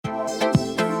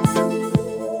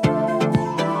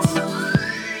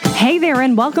Hey there,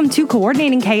 and welcome to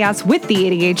Coordinating Chaos with the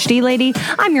ADHD Lady.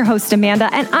 I'm your host, Amanda,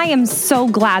 and I am so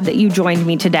glad that you joined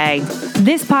me today.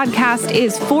 This podcast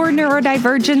is for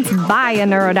neurodivergence by a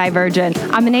neurodivergent.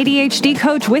 I'm an ADHD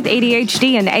coach with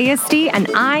ADHD and ASD, and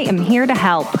I am here to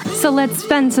help. So let's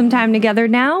spend some time together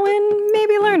now and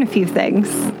maybe learn a few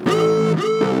things.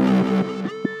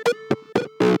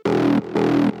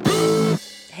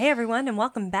 Hey everyone, and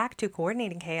welcome back to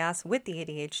Coordinating Chaos with the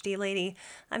ADHD Lady.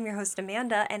 I'm your host,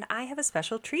 Amanda, and I have a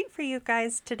special treat for you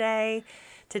guys today.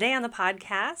 Today on the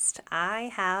podcast,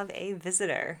 I have a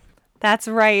visitor. That's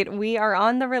right, we are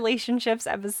on the relationships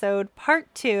episode,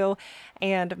 part 2,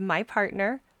 and my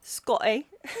partner, Scotty,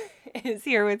 is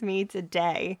here with me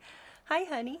today. Hi,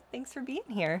 honey. Thanks for being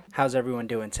here. How's everyone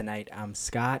doing tonight? I'm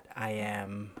Scott. I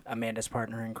am Amanda's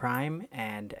partner in crime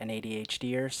and an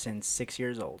ADHDer since 6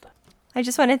 years old. I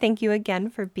just want to thank you again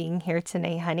for being here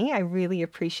tonight, honey. I really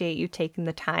appreciate you taking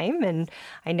the time, and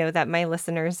I know that my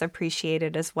listeners appreciate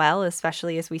it as well,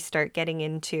 especially as we start getting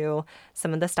into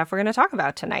some of the stuff we're going to talk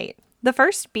about tonight. The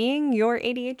first being your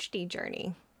ADHD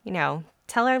journey.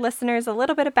 Tell our listeners a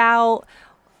little bit about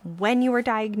when you were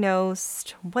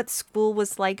diagnosed, what school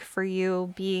was like for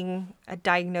you being a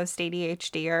diagnosed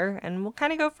ADHDer, and we'll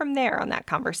kind of go from there on that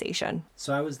conversation.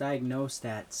 So I was diagnosed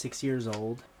at 6 years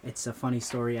old. It's a funny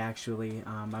story, actually.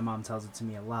 My mom tells it to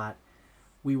me a lot.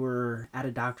 We were at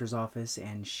a doctor's office,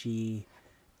 and she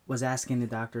was asking the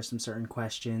doctor some certain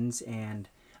questions, and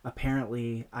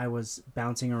apparently I was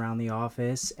bouncing around the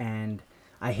office, and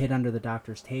I hid under the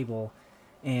doctor's table.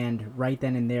 And right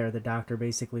then and there, the doctor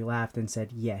basically laughed and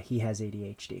said, yeah, he has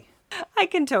ADHD. I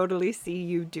can totally see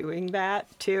you doing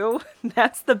that, too.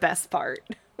 That's the best part.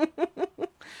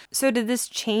 So did this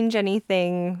change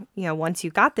anything, once you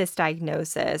got this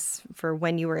diagnosis for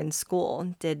when you were in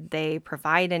school? Did they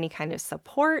provide any kind of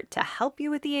support to help you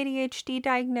with the ADHD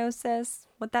diagnosis?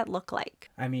 What'd that look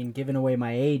like? I mean, giving away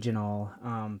my age and all,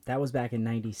 that was back in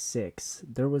 96.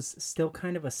 There was still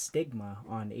kind of a stigma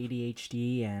on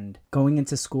ADHD, and going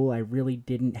into school, I really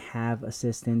didn't have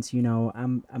assistance.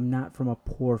 I'm not from a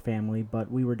poor family,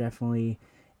 but we were definitely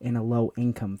in a low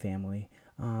income family.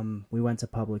 We went to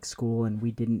public school, and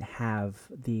we didn't have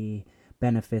the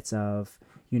benefits of,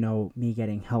 me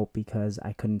getting help because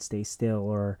I couldn't stay still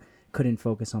or couldn't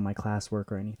focus on my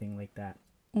classwork or anything like that.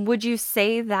 Would you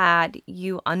say that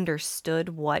you understood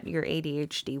what your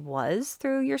ADHD was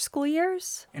through your school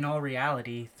years? In all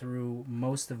reality, through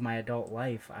most of my adult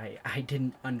life, I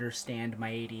didn't understand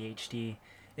my ADHD.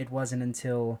 It wasn't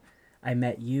until I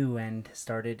met you and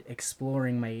started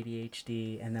exploring my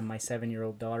ADHD, and then my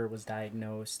 7-year-old daughter was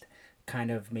diagnosed,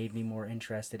 kind of made me more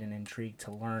interested and intrigued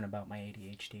to learn about my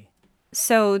ADHD.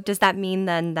 So does that mean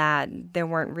then that there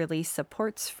weren't really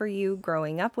supports for you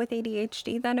growing up with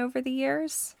ADHD then over the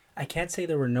years? I can't say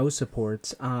there were no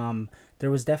supports.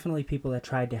 There was definitely people that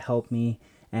tried to help me,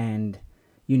 and,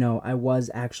 I was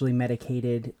actually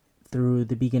medicated through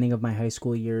the beginning of my high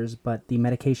school years, but the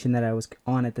medication that I was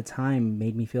on at the time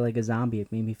made me feel like a zombie.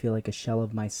 It made me feel like a shell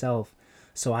of myself.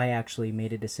 So I actually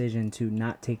made a decision to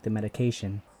not take the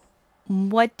medication.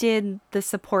 What did the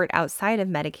support outside of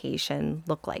medication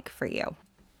look like for you?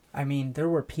 I mean, there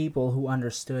were people who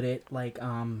understood it. Like,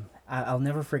 I'll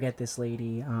never forget this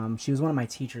lady. She was one of my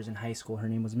teachers in high school. Her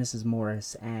name was Mrs.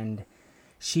 Morris, and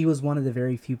she was one of the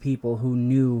very few people who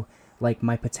knew like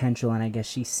my potential, and I guess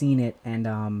she's seen it,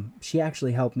 and she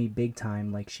actually helped me big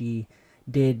time. Like, she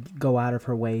did go out of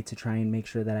her way to try and make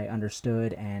sure that I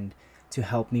understood and to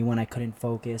help me when I couldn't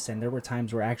focus. And there were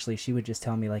times where actually she would just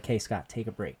tell me like, hey Scott, take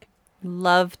a break.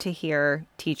 Love to hear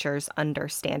teachers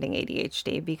understanding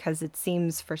ADHD, because it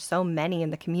seems for so many in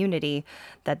the community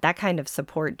that kind of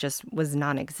support just was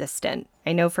non-existent.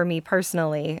 I know for me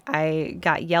personally, I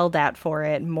got yelled at for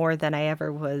it more than I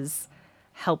ever was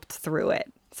helped through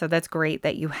it. So that's great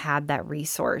that you had that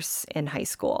resource in high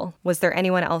school. Was there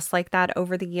anyone else like that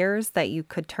over the years that you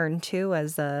could turn to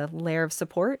as a layer of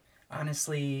support?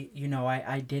 Honestly,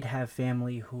 I did have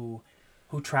family who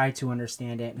tried to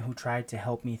understand it and who tried to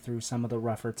help me through some of the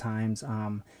rougher times.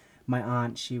 My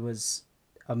aunt, she was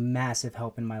a massive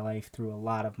help in my life through a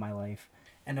lot of my life.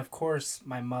 And of course,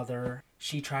 my mother,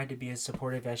 she tried to be as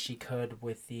supportive as she could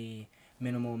with the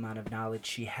minimal amount of knowledge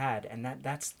she had. And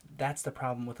that's the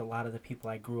problem with a lot of the people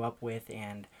I grew up with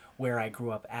and where I grew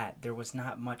up at. There was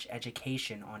not much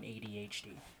education on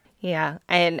ADHD. Yeah,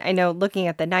 and I know looking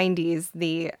at the 90s,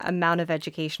 the amount of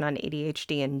education on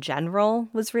ADHD in general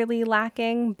was really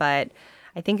lacking, but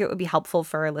I think it would be helpful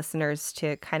for our listeners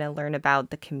to kind of learn about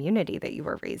the community that you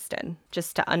were raised in,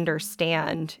 just to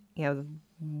understand,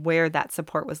 where that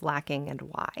support was lacking and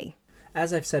why.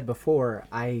 As I've said before,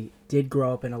 I did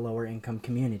grow up in a lower income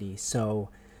community, so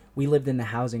we lived in the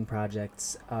housing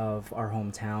projects of our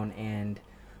hometown, and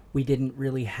we didn't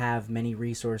really have many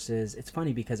resources. It's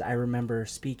funny because I remember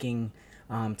speaking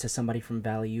to somebody from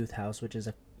Valley Youth House, which is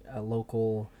a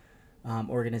local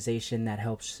organization that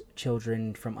helps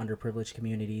children from underprivileged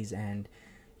communities, and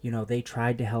they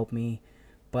tried to help me,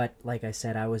 but like I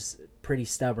said, I was pretty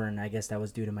stubborn. I guess that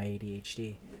was due to my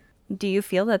ADHD. Do you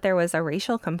feel that there was a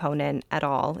racial component at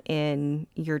all in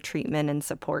your treatment and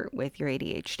support with your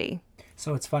ADHD?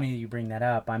 So it's funny you bring that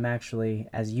up. I'm actually,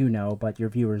 as you know, but your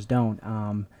viewers don't.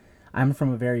 I'm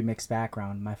from a very mixed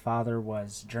background. My father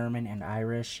was German and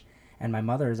Irish, and my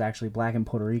mother is actually black and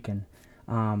Puerto Rican.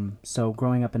 So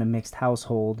growing up in a mixed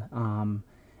household,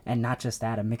 and not just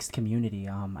that, a mixed community.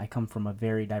 I come from a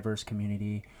very diverse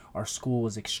community. Our school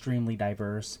was extremely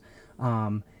diverse.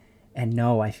 And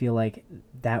no, I feel like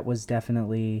that was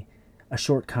definitely a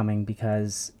shortcoming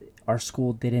because our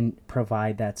school didn't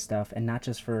provide that stuff, and not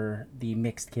just for the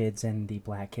mixed kids and the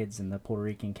black kids and the Puerto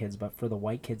Rican kids, but for the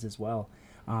white kids as well.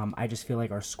 I just feel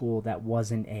like our school, that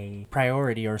wasn't a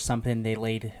priority or something they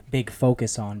laid big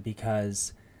focus on,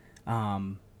 because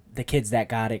the kids that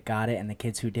got it, and the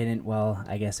kids who didn't, well,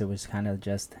 I guess it was kind of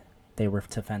just they were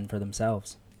to fend for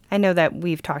themselves. I know that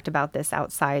we've talked about this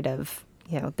outside of,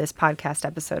 this podcast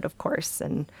episode, of course,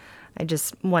 and I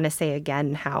just want to say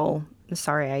again how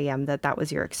sorry I am that that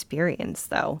was your experience,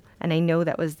 though. And I know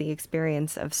that was the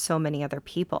experience of so many other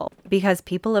people, because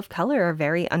people of color are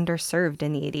very underserved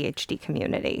in the ADHD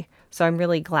community. So I'm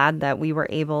really glad that we were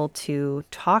able to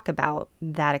talk about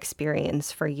that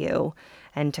experience for you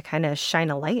and to kind of shine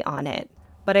a light on it.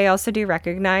 But I also do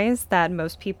recognize that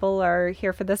most people are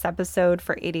here for this episode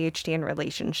for ADHD and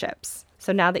relationships.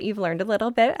 So now that you've learned a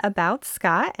little bit about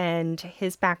Scott and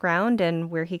his background and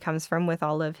where he comes from with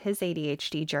all of his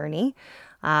ADHD journey,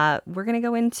 we're going to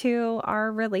go into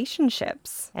our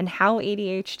relationships and how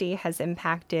ADHD has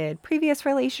impacted previous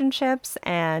relationships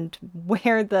and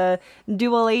where the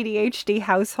dual ADHD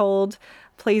household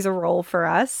plays a role for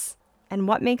us and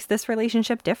what makes this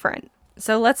relationship different.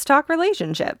 So let's talk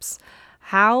relationships.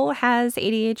 How has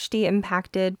ADHD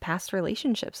impacted past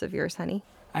relationships of yours, honey?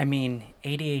 I mean,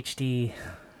 ADHD,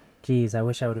 geez, I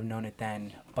wish I would have known it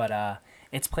then, but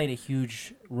it's played a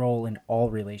huge role in all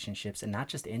relationships, and not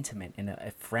just intimate, in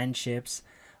friendships.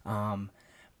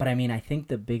 But I mean, I think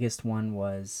the biggest one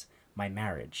was my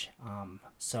marriage.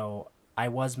 So I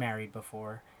was married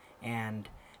before, and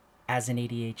as an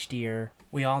ADHDer,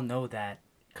 we all know that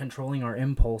controlling our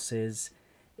impulses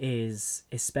is,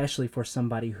 especially for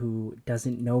somebody who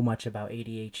doesn't know much about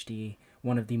ADHD,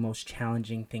 one of the most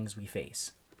challenging things we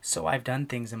face. So I've done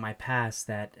things in my past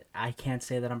that I can't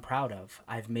say that I'm proud of.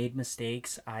 I've made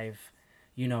mistakes. I've,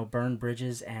 burned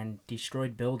bridges and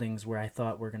destroyed buildings where I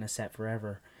thought were going to set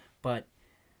forever. But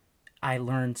I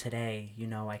learned today,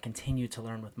 I continue to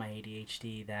learn with my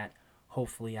ADHD that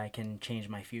hopefully I can change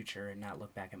my future and not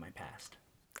look back at my past.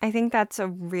 I think that's a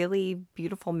really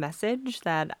beautiful message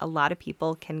that a lot of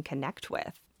people can connect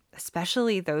with,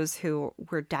 especially those who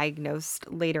were diagnosed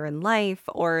later in life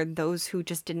or those who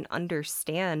just didn't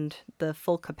understand the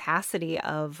full capacity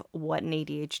of what an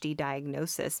ADHD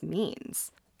diagnosis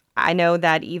means. I know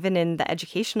that even in the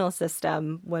educational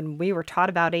system, when we were taught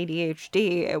about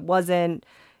ADHD, it wasn't,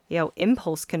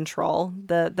 impulse control.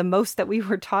 The most that we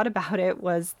were taught about it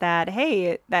was that,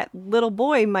 hey, that little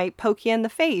boy might poke you in the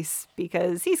face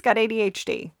because he's got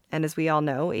ADHD. And as we all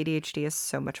know, ADHD is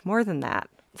so much more than that.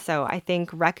 So I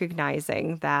think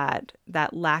recognizing that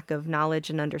lack of knowledge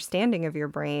and understanding of your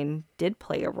brain did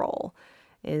play a role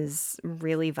is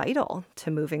really vital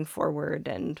to moving forward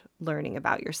and learning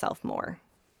about yourself more.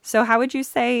 So how would you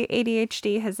say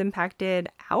ADHD has impacted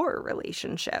our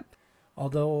relationship?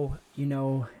 Although,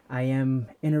 I am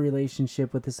in a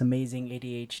relationship with this amazing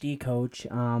ADHD coach,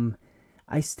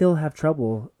 I still have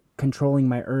trouble controlling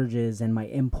my urges and my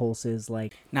impulses,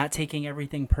 like not taking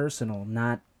everything personal,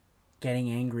 not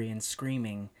getting angry and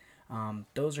screaming.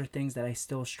 Those are things that I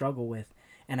still struggle with.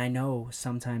 And I know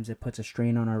sometimes it puts a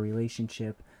strain on our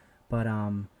relationship, but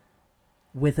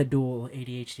with a dual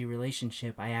ADHD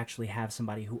relationship, I actually have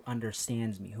somebody who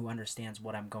understands me, who understands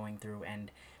what I'm going through and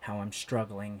how I'm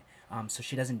struggling. So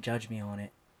she doesn't judge me on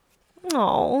it.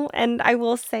 Oh, and I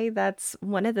will say that's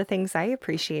one of the things I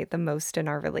appreciate the most in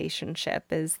our relationship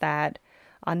is that,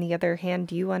 on the other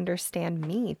hand, you understand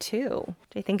me too,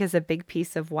 which I think is a big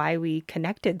piece of why we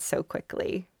connected so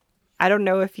quickly. I don't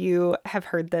know if you have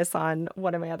heard this on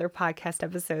one of my other podcast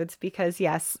episodes, because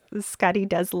yes, Scotty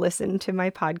does listen to my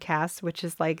podcast, which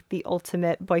is like the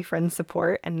ultimate boyfriend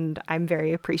support, and I'm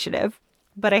very appreciative.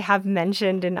 But I have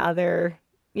mentioned in other,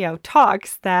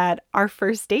 talks that our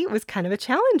first date was kind of a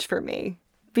challenge for me.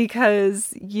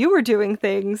 because you were doing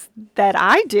things that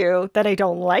I do that I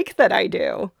don't like that I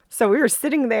do. So we were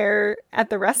sitting there at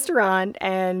the restaurant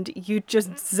and you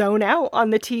just zone out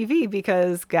on the TV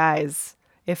because, guys,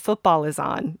 if football is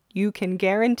on, you can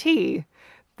guarantee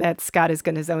that Scott is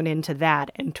going to zone into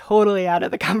that and totally out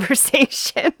of the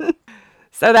conversation.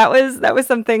 So that was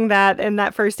something that in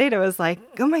that first date I was like,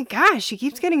 oh my gosh, she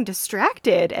keeps getting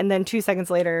distracted. And then 2 seconds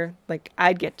later, like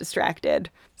I'd get distracted.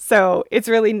 So it's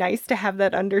really nice to have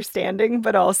that understanding,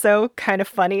 but also kind of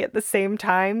funny at the same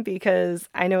time because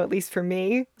I know, at least for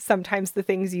me, sometimes the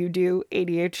things you do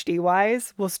ADHD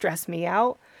wise will stress me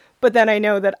out. But then I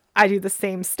know that I do the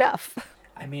same stuff.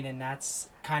 I mean, and that's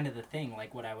kind of the thing,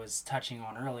 like what I was touching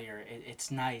on earlier.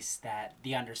 It's nice that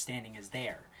the understanding is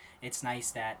there. It's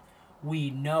nice that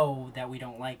we know that we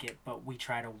don't like it, but we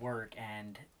try to work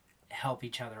and help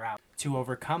each other out to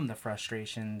overcome the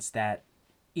frustrations that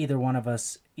either one of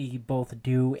us both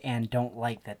do and don't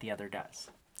like that the other does.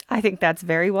 I think that's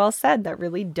very well said. That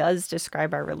really does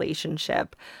describe our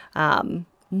relationship.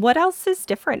 What else is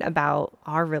different about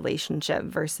our relationship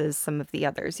versus some of the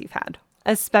others you've had,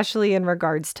 especially in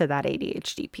regards to that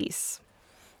ADHD piece?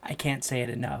 I can't say it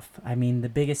enough. I mean, the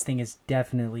biggest thing is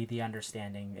definitely the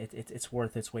understanding. It's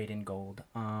worth its weight in gold.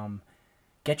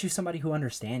 Get you somebody who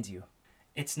understands you.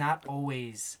 It's not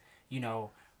always,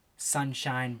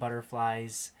 sunshine,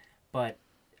 butterflies, but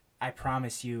I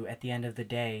promise you, at the end of the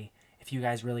day, if you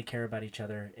guys really care about each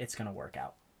other, it's going to work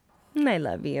out. I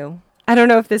love you. I don't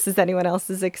know if this is anyone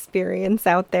else's experience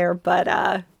out there, but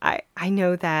I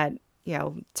know that,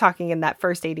 talking in that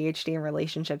first ADHD and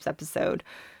relationships episode,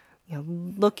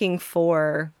 looking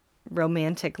for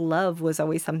romantic love was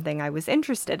always something I was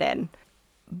interested in.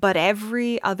 But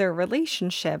every other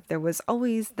relationship, there was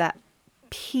always that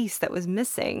piece that was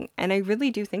missing. And I really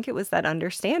do think it was that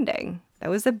understanding. That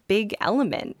was a big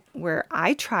element where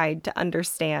I tried to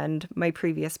understand my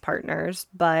previous partners,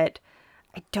 but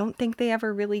I don't think they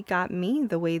ever really got me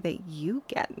the way that you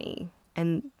get me.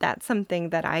 And that's something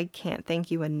that I can't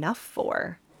thank you enough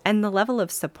for. And the level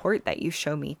of support that you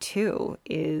show me too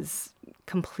is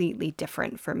completely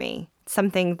different for me.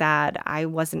 Something that I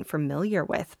wasn't familiar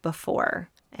with before.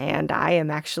 And I am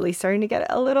actually starting to get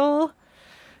a little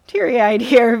teary-eyed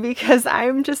here because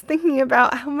I'm just thinking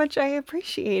about how much I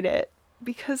appreciate it.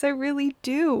 Because I really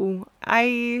do.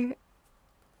 I'm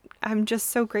just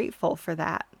so grateful for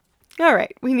that. All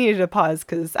right, we needed a pause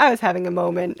because I was having a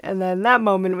moment, and then that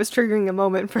moment was triggering a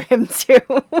moment for him too.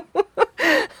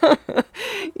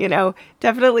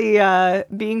 Definitely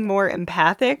being more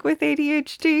empathic with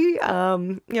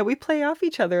ADHD. We play off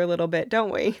each other a little bit,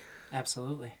 don't we?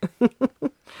 Absolutely.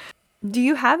 Do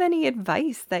you have any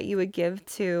advice that you would give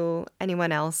to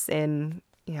anyone else in,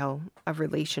 a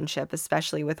relationship,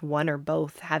 especially with one or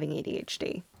both having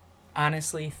ADHD?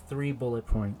 Honestly, 3 bullet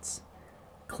points.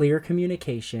 Clear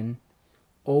communication,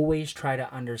 always try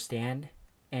to understand,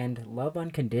 and love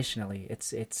unconditionally.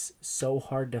 It's so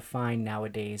hard to find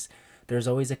nowadays. There's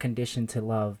always a condition to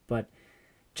love, but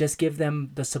just give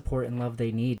them the support and love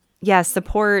they need. Yeah,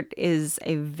 support is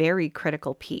a very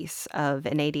critical piece of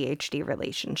an ADHD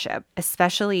relationship,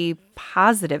 especially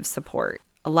positive support.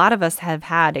 A lot of us have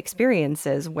had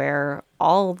experiences where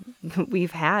all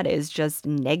we've had is just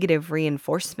negative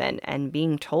reinforcement and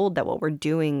being told that what we're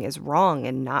doing is wrong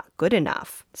and not good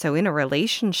enough. So in a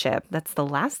relationship, that's the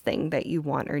last thing that you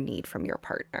want or need from your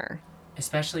partner.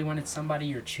 Especially when it's somebody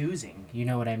you're choosing, you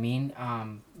know what I mean?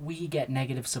 We get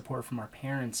negative support from our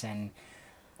parents and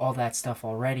all that stuff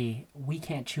already. We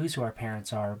can't choose who our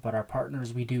parents are, but our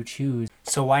partners we do choose.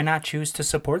 So why not choose to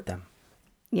support them?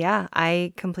 Yeah,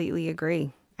 I completely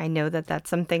agree. I know that that's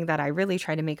something that I really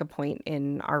try to make a point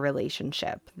in our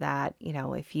relationship that,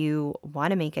 if you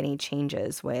want to make any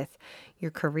changes with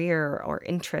your career or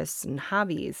interests and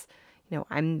hobbies,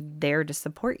 I'm there to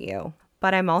support you.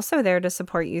 But I'm also there to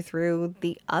support you through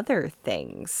the other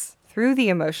things, through the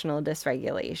emotional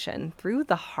dysregulation, through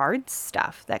the hard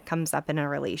stuff that comes up in a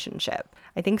relationship.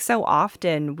 I think so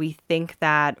often we think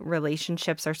that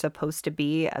relationships are supposed to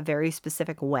be a very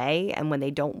specific way, and when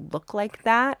they don't look like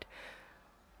that,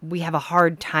 we have a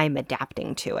hard time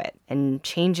adapting to it and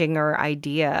changing our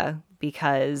idea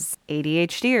because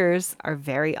ADHDers are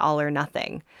very all or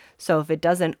nothing. So if it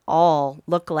doesn't all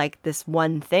look like this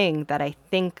one thing that I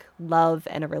think love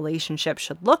and a relationship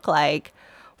should look like,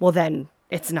 well, then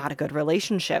it's not a good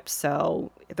relationship.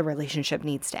 So the relationship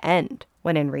needs to end.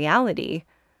 When in reality,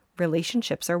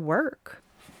 relationships are work.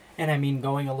 And I mean,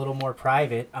 going a little more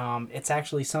private, it's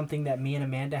actually something that me and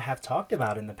Amanda have talked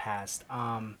about in the past.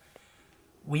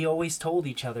 We always told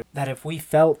each other that if we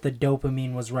felt the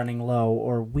dopamine was running low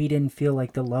or we didn't feel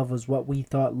like the love was what we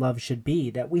thought love should be,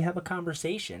 that we have a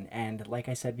conversation. And like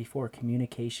I said before,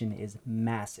 communication is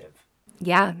massive.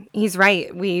 Yeah, he's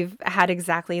right. We've had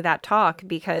exactly that talk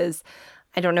because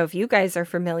I don't know if you guys are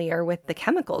familiar with the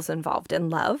chemicals involved in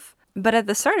love, but at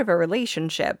the start of a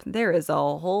relationship, there is a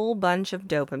whole bunch of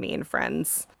dopamine,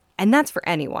 friends. And that's for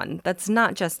anyone. That's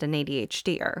not just an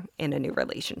ADHDer in a new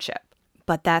relationship.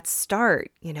 But that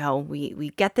start,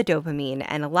 we get the dopamine.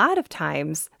 And a lot of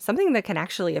times, something that can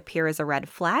actually appear as a red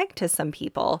flag to some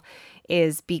people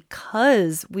is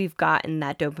because we've gotten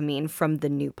that dopamine from the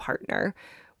new partner,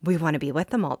 we want to be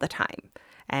with them all the time.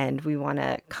 And we want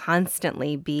to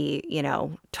constantly be,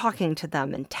 talking to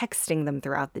them and texting them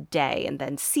throughout the day and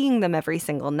then seeing them every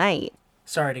single night.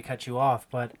 Sorry to cut you off,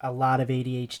 but a lot of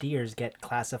ADHDers get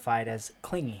classified as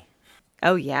clingy.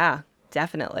 Oh, yeah,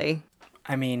 definitely.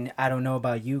 I mean, I don't know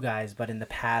about you guys, but in the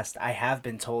past, I have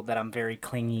been told that I'm very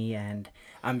clingy and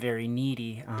I'm very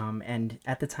needy. And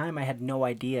at the time, I had no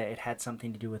idea it had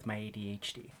something to do with my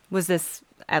ADHD. Was this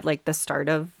at like the start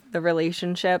of the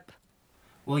relationship?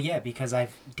 Well, yeah, because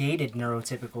I've dated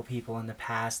neurotypical people in the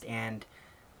past, and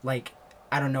like,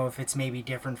 I don't know if it's maybe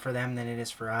different for them than it is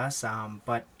for us,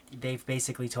 but they've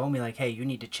basically told me, like, hey, you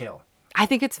need to chill. I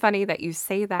think it's funny that you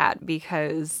say that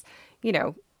because, you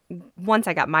know, once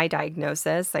I got my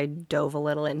diagnosis, I dove a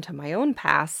little into my own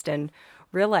past and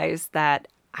realized that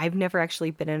I've never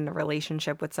actually been in a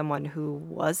relationship with someone who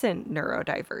wasn't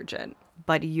neurodivergent.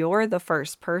 But you're the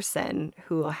first person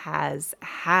who has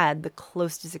had the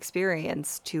closest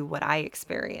experience to what I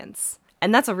experience.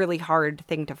 And that's a really hard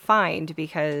thing to find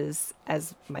because,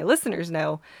 as my listeners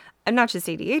know, I'm not just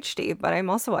ADHD, but I'm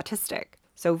also autistic.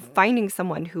 So finding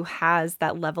someone who has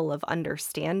that level of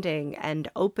understanding and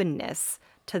openness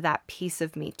to that piece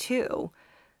of me too,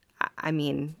 I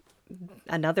mean,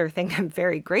 another thing I'm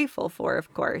very grateful for,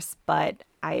 of course, but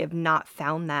I have not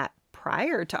found that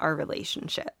prior to our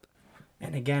relationship.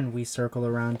 And again, we circle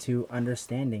around to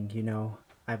understanding,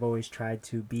 I've always tried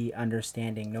to be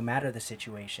understanding. No matter the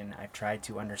situation, I've tried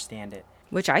to understand it.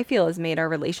 Which I feel has made our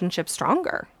relationship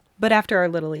stronger. But after our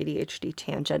little ADHD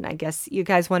tangent, I guess you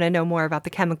guys want to know more about the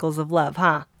chemicals of love,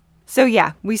 huh? So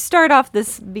yeah, we start off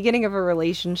this beginning of a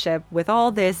relationship with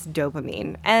all this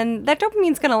dopamine, and that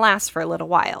dopamine's going to last for a little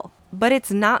while. But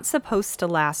it's not supposed to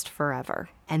last forever.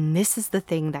 And this is the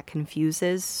thing that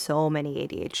confuses so many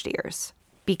ADHDers.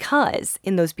 Because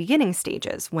in those beginning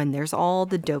stages, when there's all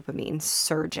the dopamine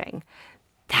surging,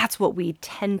 that's what we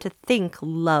tend to think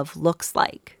love looks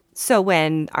like. So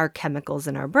when our chemicals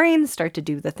in our brains start to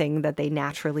do the thing that they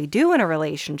naturally do in a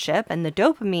relationship, and the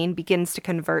dopamine begins to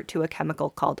convert to a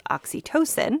chemical called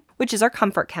oxytocin, which is our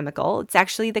comfort chemical. It's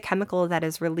actually the chemical that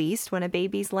is released when a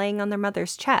baby's laying on their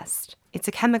mother's chest. It's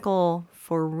a chemical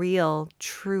for real,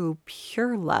 true,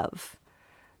 pure love.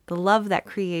 The love that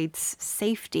creates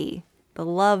safety, the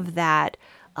love that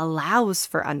allows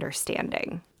for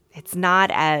understanding. It's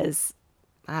not as,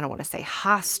 I don't want to say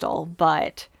hostile,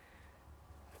 but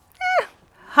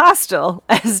hostile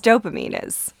as dopamine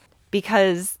is.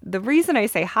 Because the reason I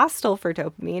say hostile for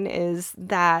dopamine is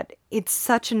that it's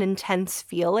such an intense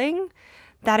feeling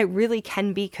that it really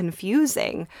can be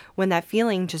confusing when that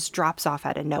feeling just drops off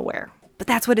out of nowhere. But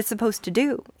that's what it's supposed to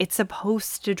do. It's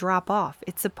supposed to drop off.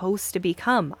 It's supposed to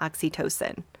become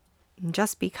oxytocin.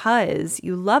 Just because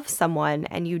you love someone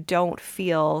and you don't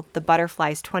feel the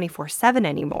butterflies 24/7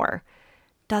 anymore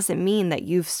doesn't mean that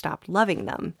you've stopped loving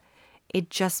them. It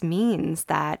just means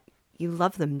that you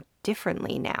love them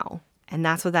differently now. And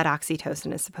that's what that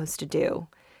oxytocin is supposed to do.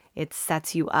 It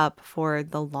sets you up for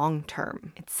the long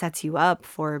term. It sets you up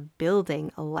for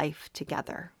building a life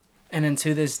together. And then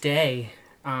to this day,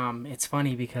 it's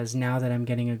funny because now that I'm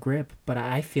getting a grip, but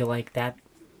I feel like that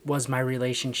was my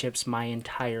relationships my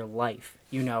entire life.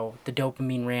 The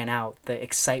dopamine ran out, the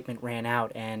excitement ran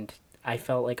out, and I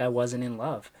felt like I wasn't in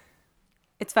love.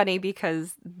 It's funny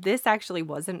because this actually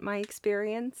wasn't my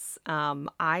experience.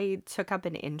 I took up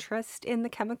an interest in the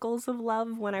chemicals of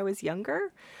love when I was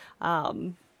younger.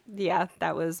 Yeah,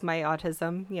 that was my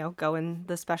autism, going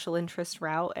the special interest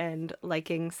route and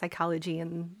liking psychology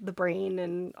and the brain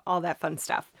and all that fun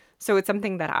stuff. So it's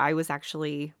something that I was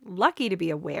actually lucky to be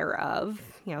aware of,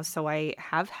 so I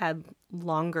have had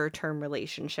longer term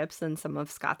relationships than some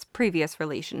of Scott's previous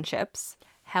relationships.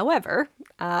 However,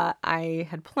 I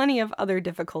had plenty of other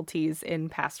difficulties in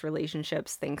past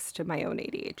relationships thanks to my own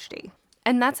ADHD.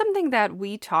 And that's something that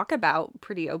we talk about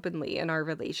pretty openly in our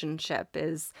relationship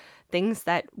is things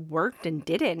that worked and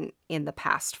didn't in the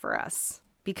past for us.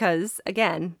 Because,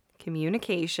 again,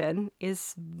 communication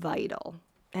is vital.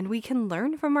 and we can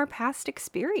learn from our past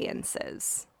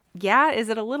experiences. Yeah, is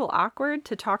it a little awkward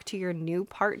to talk to your new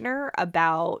partner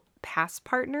about past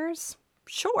partners?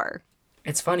 Sure.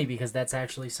 It's funny because that's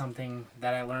actually something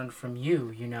that I learned from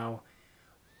you,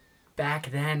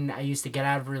 Back then, I used to get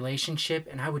out of a relationship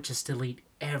and I would just delete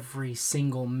every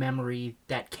single memory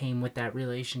that came with that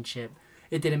relationship.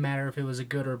 It didn't matter if it was a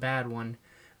good or bad one.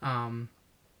 And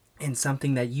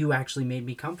something that you actually made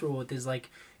me comfortable with is like,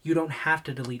 you don't have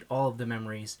to delete all of the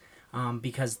memories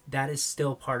because that is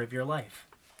still part of your life.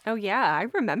 Oh, yeah, I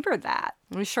remember that.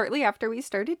 It was shortly after we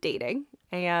started dating,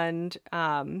 and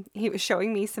he was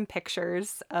showing me some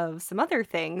pictures of some other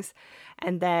things,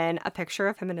 and then a picture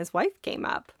of him and his wife came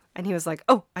up, and he was like,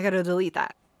 oh, I gotta delete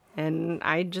that. And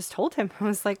I just told him, I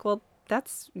was like, well,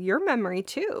 that's your memory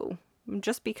too.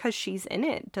 Just because she's in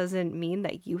it doesn't mean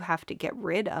that you have to get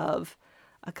rid of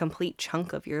a complete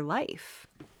chunk of your life.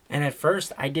 And at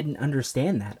first, I didn't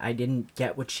understand that. I didn't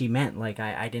get what she meant. Like,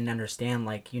 I didn't understand,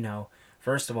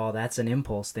 first of all, that's an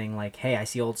impulse thing. Like, hey, I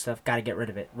see old stuff, gotta get rid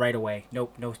of it right away.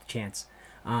 Nope, no chance.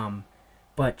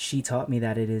 But she taught me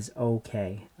that it is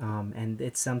okay. And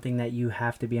it's something that you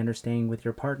have to be understanding with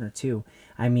your partner, too.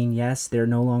 I mean, yes, they're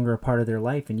no longer a part of their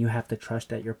life, and you have to trust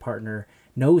that your partner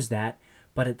knows that.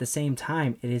 But at the same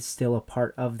time, it is still a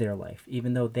part of their life.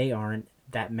 Even though they aren't,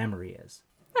 that memory is.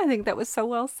 I think that was so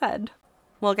well said.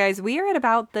 Well, guys, we are at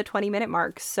about the 20-minute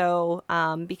mark, so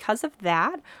because of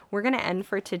that, we're going to end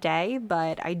for today,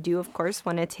 but I do, of course,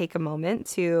 want to take a moment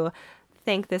to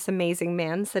thank this amazing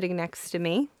man sitting next to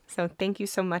me. So thank you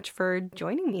so much for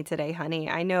joining me today, honey.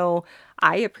 I know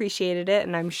I appreciated it,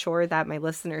 and I'm sure that my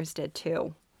listeners did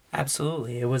too.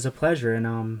 Absolutely. It was a pleasure, and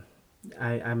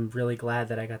I'm really glad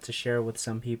that I got to share with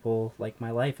some people like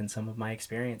my life and some of my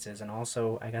experiences, and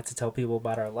also I got to tell people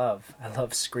about our love. I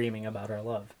love screaming about our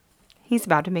love. He's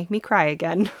about to make me cry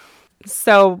again.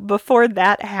 So before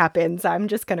that happens, I'm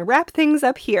just going to wrap things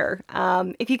up here.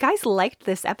 If you guys liked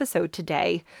this episode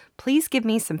today, please give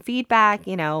me some feedback,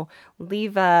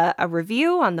 leave a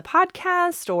review on the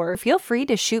podcast, or feel free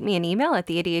to shoot me an email at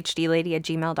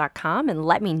theadhdlady@gmail.com and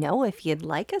let me know if you'd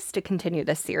like us to continue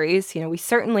this series. We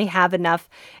certainly have enough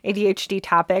ADHD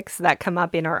topics that come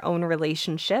up in our own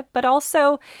relationship, but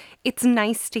also it's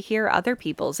nice to hear other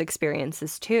people's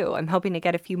experiences too. I'm hoping to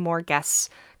get a few more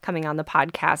guests coming on the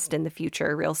podcast in the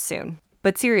future real soon.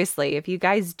 But seriously, if you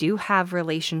guys do have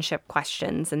relationship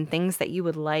questions and things that you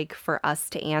would like for us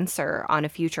to answer on a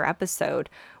future episode,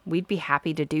 we'd be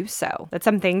happy to do so. That's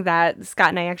something that Scott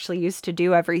and I actually used to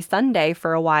do every Sunday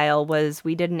for a while. Was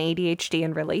we did an ADHD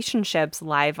and relationships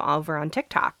live over on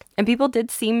TikTok. And people did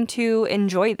seem to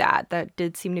enjoy that. That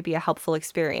did seem to be a helpful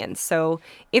experience. So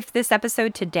if this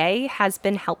episode today has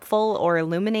been helpful or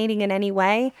illuminating in any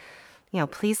way,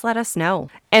 please let us know.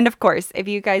 And of course, if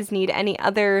you guys need any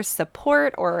other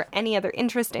support or any other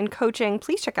interest in coaching,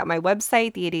 please check out my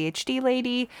website,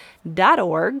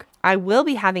 theadhdlady.org. I will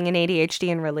be having an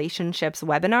ADHD and relationships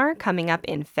webinar coming up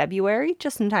in February,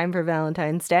 just in time for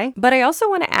Valentine's Day. But I also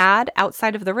want to add,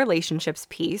 outside of the relationships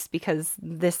piece, because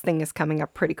this thing is coming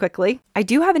up pretty quickly, I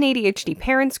do have an ADHD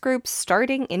parents group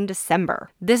starting in December.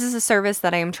 This is a service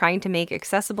that I am trying to make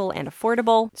accessible and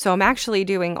affordable. So I'm actually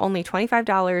doing only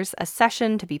 $25 a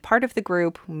session to be part of the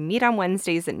group. We meet on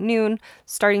Wednesdays at noon,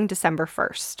 starting December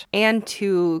 1st. And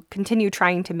to continue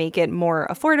trying to make it more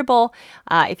affordable,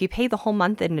 if you pay the whole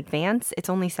month in advance, it's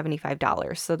only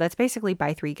 $75. So that's basically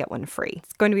buy 3, get 1 free.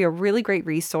 It's going to be a really great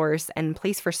resource and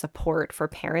place for support for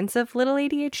parents of little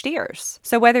ADHDers.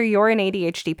 So whether you're an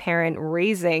ADHD parent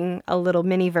raising a little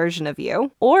mini version of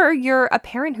you, or you're a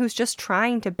parent who's just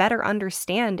trying to better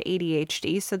understand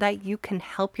ADHD so that you can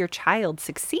help your child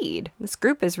succeed, this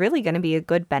group is really going to be a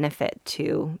good benefit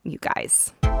to you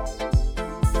guys.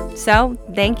 So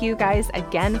thank you guys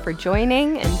again for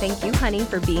joining, and thank you, honey,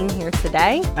 for being here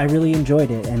today. I really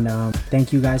enjoyed it, and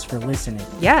thank you guys for listening.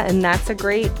 Yeah, and that's a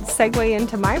great segue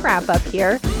into my wrap up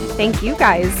here. Thank you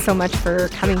guys so much for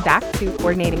coming back to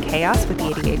Coordinating Chaos with the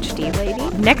ADHD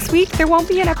Lady. Next week, there won't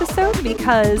be an episode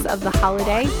because of the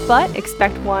holiday, but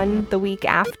expect one the week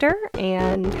after,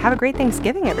 and have a great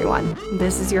Thanksgiving, everyone.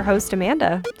 This is your host,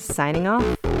 Amanda, signing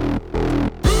off.